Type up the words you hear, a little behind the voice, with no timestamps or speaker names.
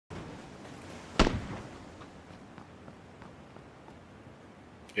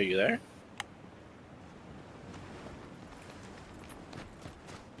Are you there?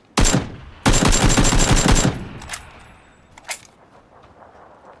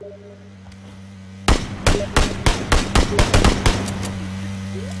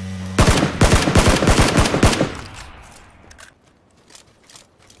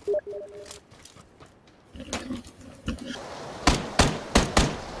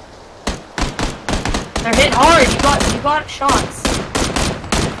 They're hit hard. You got shots.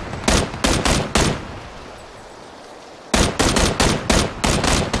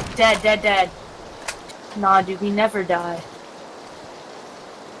 Dead. Nah, dude, we never die.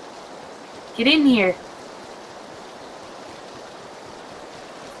 Get in here.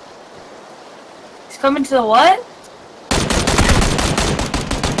 He's coming to the what?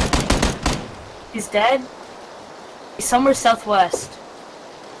 He's dead. He's somewhere southwest.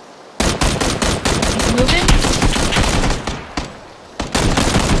 He's moving.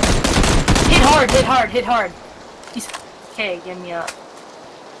 Hit hard. He's okay. Give me up.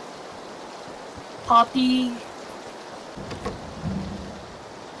 Poppy.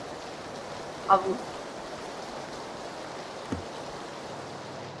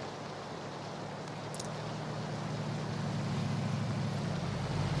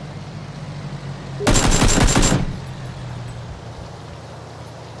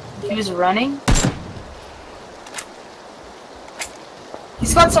 He was running.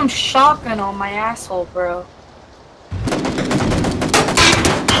 He's got some shotgun on my asshole, bro.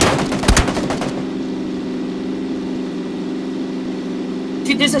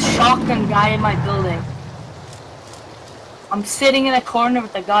 Dude, there's a shotgun guy in my building. I'm sitting in a corner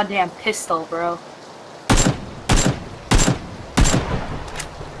with a goddamn pistol, bro.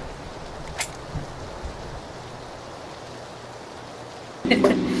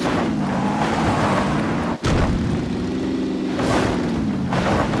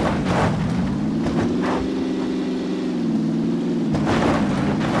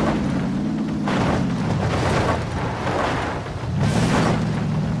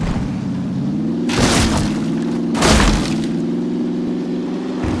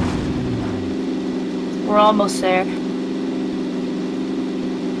 We're almost there.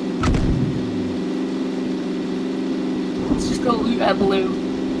 Let's just go loot at blue.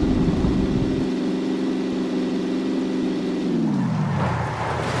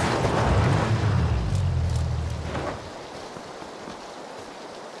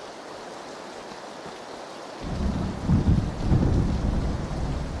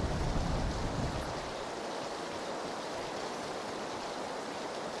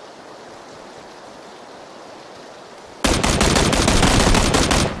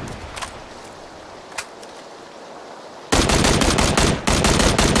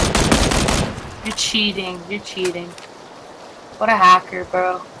 You're cheating. What a hacker,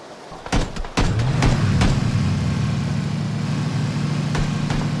 bro.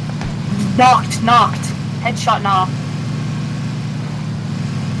 Knocked. Headshot knocked.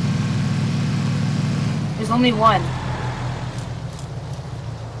 There's only one.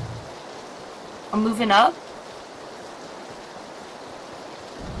 I'm moving up.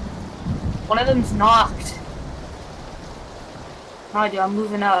 One of them's knocked. No, dude, I'm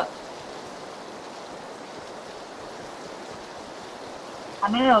moving up. I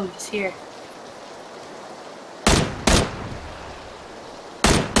don't know, he's here.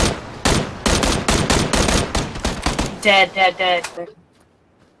 Dead.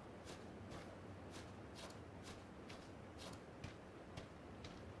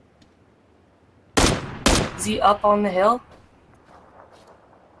 Is he up on the hill?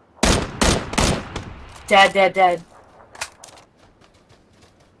 Dead.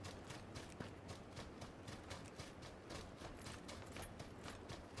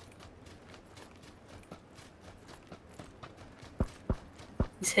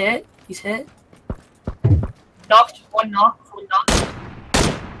 He's hit. One knock.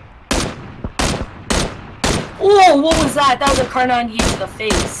 Oh, what was that? That was a car 98 to the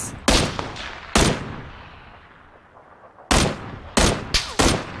face.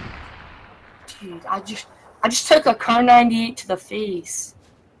 Dude, I just took a car 98 to the face.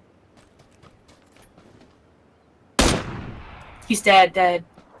 He's dead. Dead.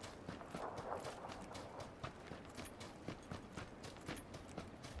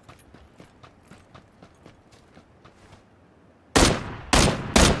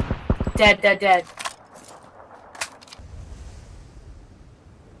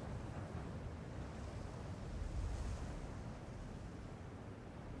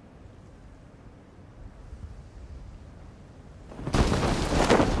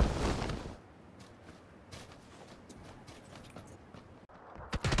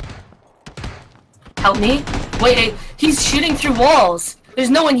 Help me. Wait, he's shooting through walls.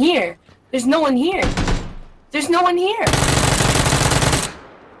 There's no one here. There's no one here. There's no one here.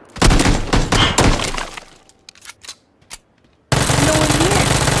 There's no one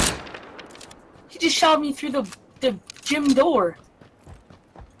here. He just shot me through the gym door.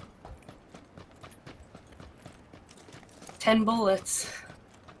 10 bullets.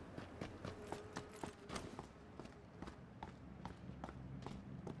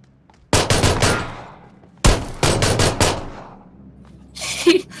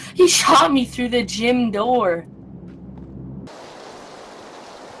 He shot me through the gym door.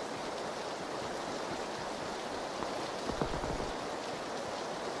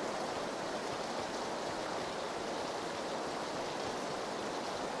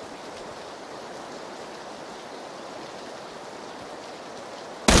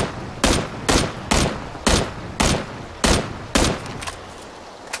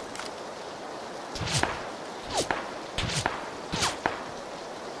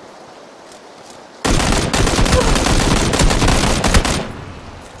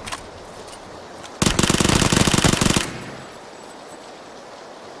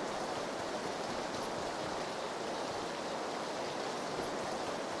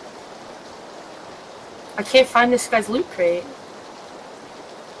 I can't find this guy's loot crate.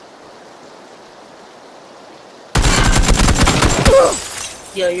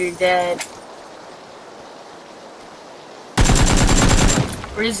 Yo, you're dead.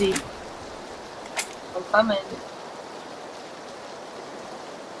 Where is he? I'm coming.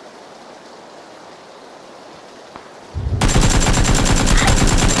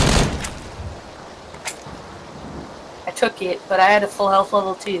 I took it, but I had a full health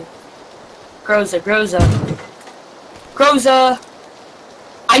level 2. Groza.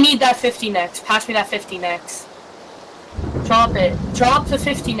 I need that 50 next. Pass me that 50 next. Drop it. Drop the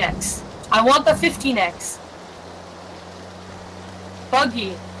 50 next. I want the 50 next.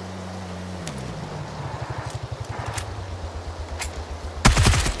 Buggy.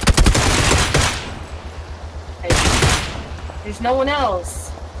 Hey, there's no one else.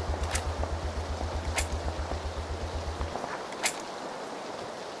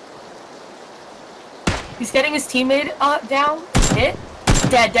 He's getting his teammate down. Hit.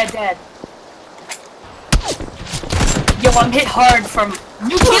 Dead. Yo, I'm hit hard from...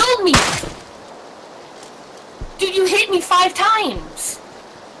 You killed me! Dude, you hit me 5 times!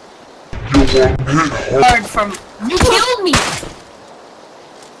 Yo, I'm hit hard from... You killed me!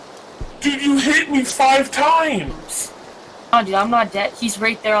 Dude, you hit me 5 times! Oh, dude, I'm not dead. He's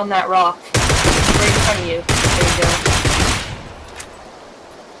right there on that rock. Right in front of you. There you go.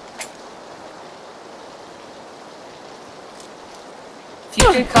 If you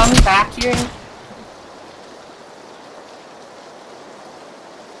could come back here and...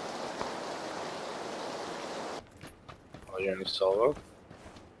 Oh, you're in a solo?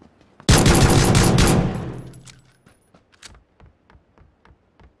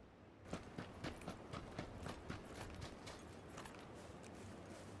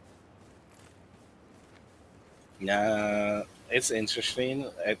 Nah, it's interesting.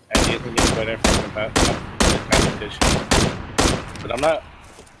 I do think it's better from about the competition. But I'm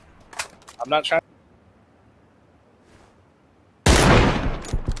not trying.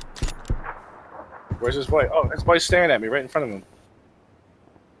 Where's this boy? Oh, this boy's staring at me right in front of him.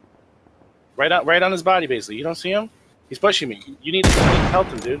 Right on his body, basically. You don't see him? He's pushing me. You need to help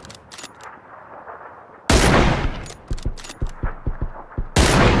him, dude.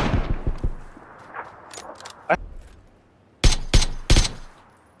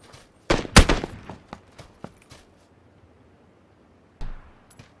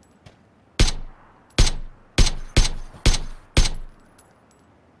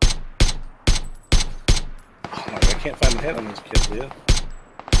 I can't find the hit on these kids, dude.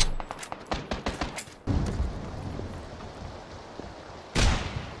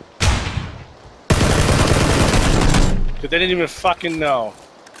 Dude, they didn't even fucking know.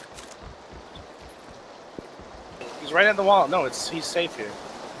 He's right at the wall. No, he's safe here.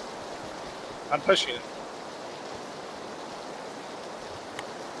 I'm pushing it.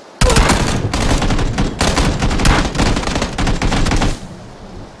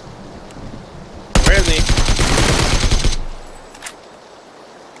 Where is he?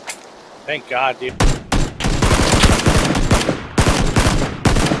 Thank God, dude.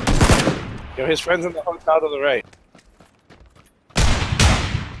 Yo, his friend's in the hotel to the right.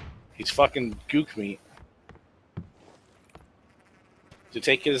 He's fucking gook meat. To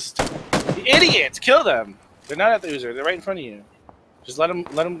take his... The idiots! Kill them! They're not at the Uzer. They're right in front of you. Just let him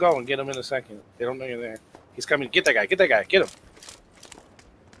go and get him in a second. They don't know you're there. He's coming. Get that guy. Get that guy. Get him.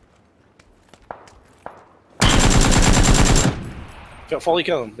 Fully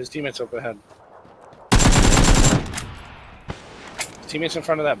kill him. His teammates up ahead. His teammates in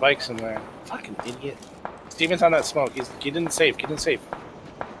front of that bike somewhere. Fucking idiot. His teammates on that smoke. Get in safe. Get in safe.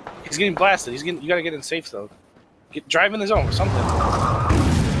 He's getting blasted. You gotta get in safe though. Drive in the zone or something.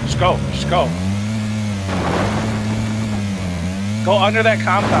 Just go. Just go. Go under that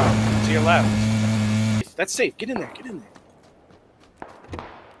compound to your left. That's safe. Get in there. Get in there.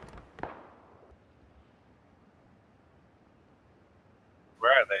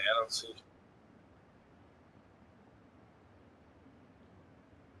 Where are they? I don't see.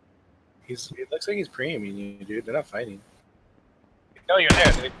 It looks like he's pre-aiming you, dude. They're not fighting. No, you're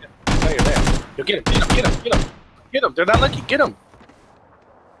there. No, you're there. Yo, get him. Get him. Get him. Get him. Get him. They're not lucky. Get him.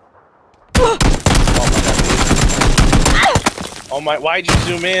 Oh my! Why'd you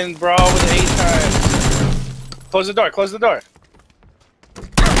zoom in, bro? With 8 times. Close the door. Close the door.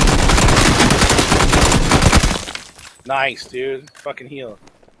 Nice, dude. Fucking heal.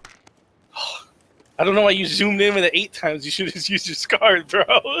 I don't know why you zoomed in with it 8 times. You should have just used your SCAR, bro.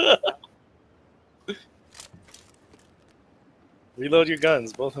 Reload your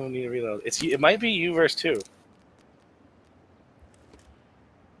guns. Both of them need to reload. It might be you versus 2.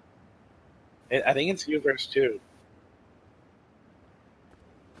 I think it's you versus 2.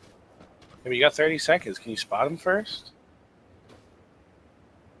 Maybe you got 30 seconds. Can you spot him first?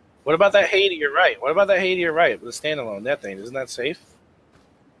 What about that hay to your right? What about that hay to your right? The standalone, that thing. Isn't that safe?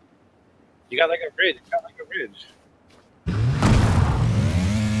 You got like a ridge. You got like a ridge.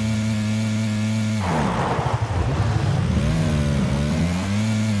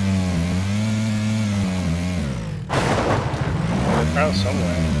 They're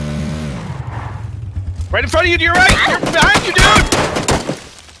somewhere. Right in front of you to your right! You're behind you, dude!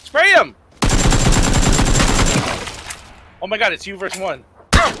 Spray him! Oh my god, it's you versus 1.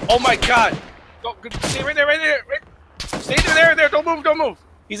 Oh my god! Go, stay right there, right there! Right. Stay there, don't move, don't move!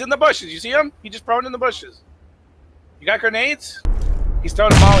 He's in the bushes, you see him? He just prone in the bushes. You got grenades? He's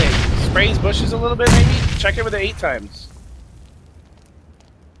throwing a molly. Sprays bushes a little bit, maybe? Check it with the 8 times.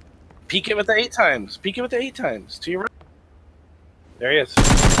 Peek it with the 8 times. Peek it with the 8 times. To your right. There he is.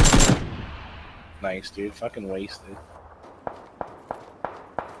 Nice, dude. Fucking wasted.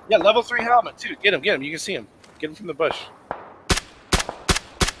 Yeah, level 3 helmet, too. Get him, get him. You can see him. Get him from the bush.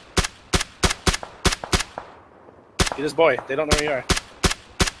 Get this boy. They don't know where you are.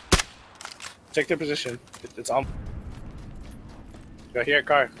 Check their position. It's on. Go here,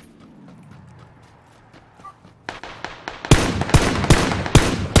 car.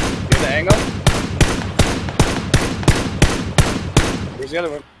 Get the angle. Where's the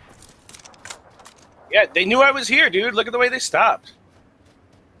other one? Yeah, they knew I was here, dude. Look at the way they stopped.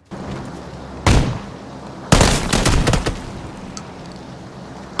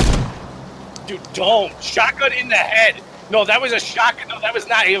 Dude, don't. Shotgun in the head. No, that was a shotgun. No, that was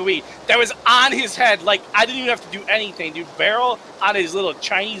not AoE. That was on his head. Like, I didn't even have to do anything, dude. Barrel on his little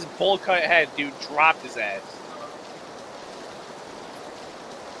Chinese bowl cut head, dude. Dropped his ass.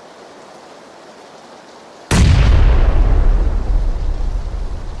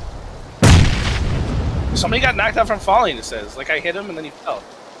 Somebody got knocked out from falling, it says. Like, I hit him and then he fell.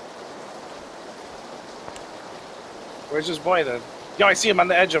 Where's this boy, then? Yo, I see him on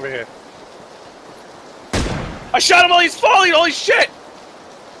the edge over here. I shot him while he's falling! Holy shit!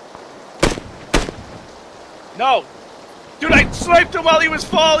 No! Dude, I sniped him while he was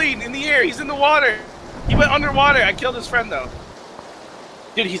falling in the air. He's in the water. He went underwater. I killed his friend, though.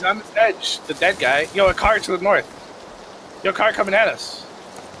 Dude, he's on this edge. The dead guy. Yo, a car to the north. Yo, car coming at us.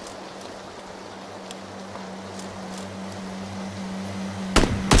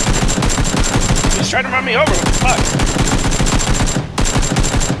 He's trying to run me over. What the fuck?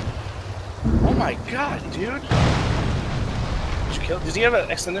 Oh my god, dude. Did you kill? Does he have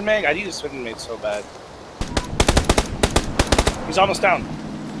an extended mag? I need a extended mag so bad. He's almost down.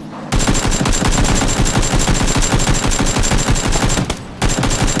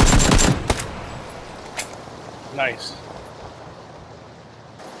 Nice.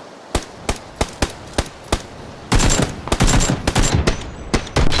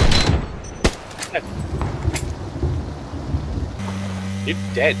 You're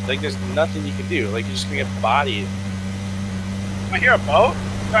dead. Like, there's nothing you can do. Like, you're just gonna get bodied. I hear a boat?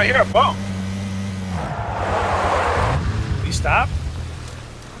 No, I hear a boat. Did he stop?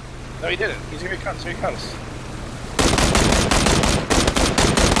 No, he didn't. Here he comes. Here he comes.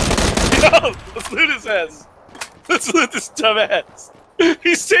 Yo! Let's loot his ass. Let's loot this dumbass.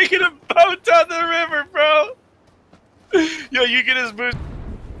 He's taking a boat down the river, bro. Yo, you get his boost.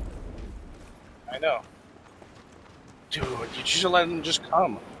 I know. Dude, you should let him just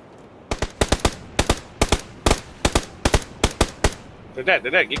come. They're dead.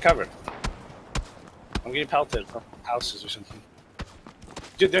 They're dead. Get covered. I'm getting pelted from houses or something.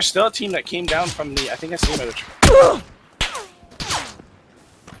 Dude, there's still a team that came down from the... I think I see him at a tree.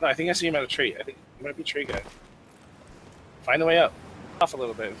 No, I think I see him at a tree. I think he might be a tree guy. Find the way up. Off a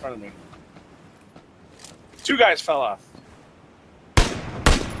little bit in front of me. 2 guys fell off.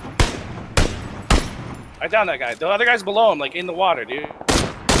 I downed that guy. The other guy's below him, like in the water, dude.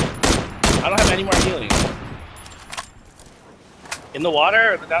 I don't have any more healing. In the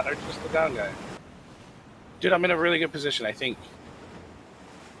water or just the down guy? Dude, I'm in a really good position, I think.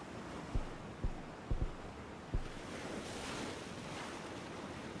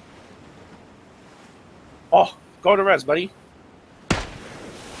 Oh, go to res, buddy.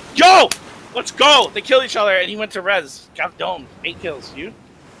 Yo! Let's go! They killed each other and he went to res. Got domed. 8 kills. You?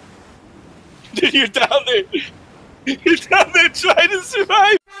 Dude, you're down there. You're down there trying to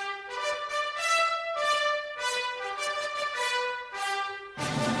survive.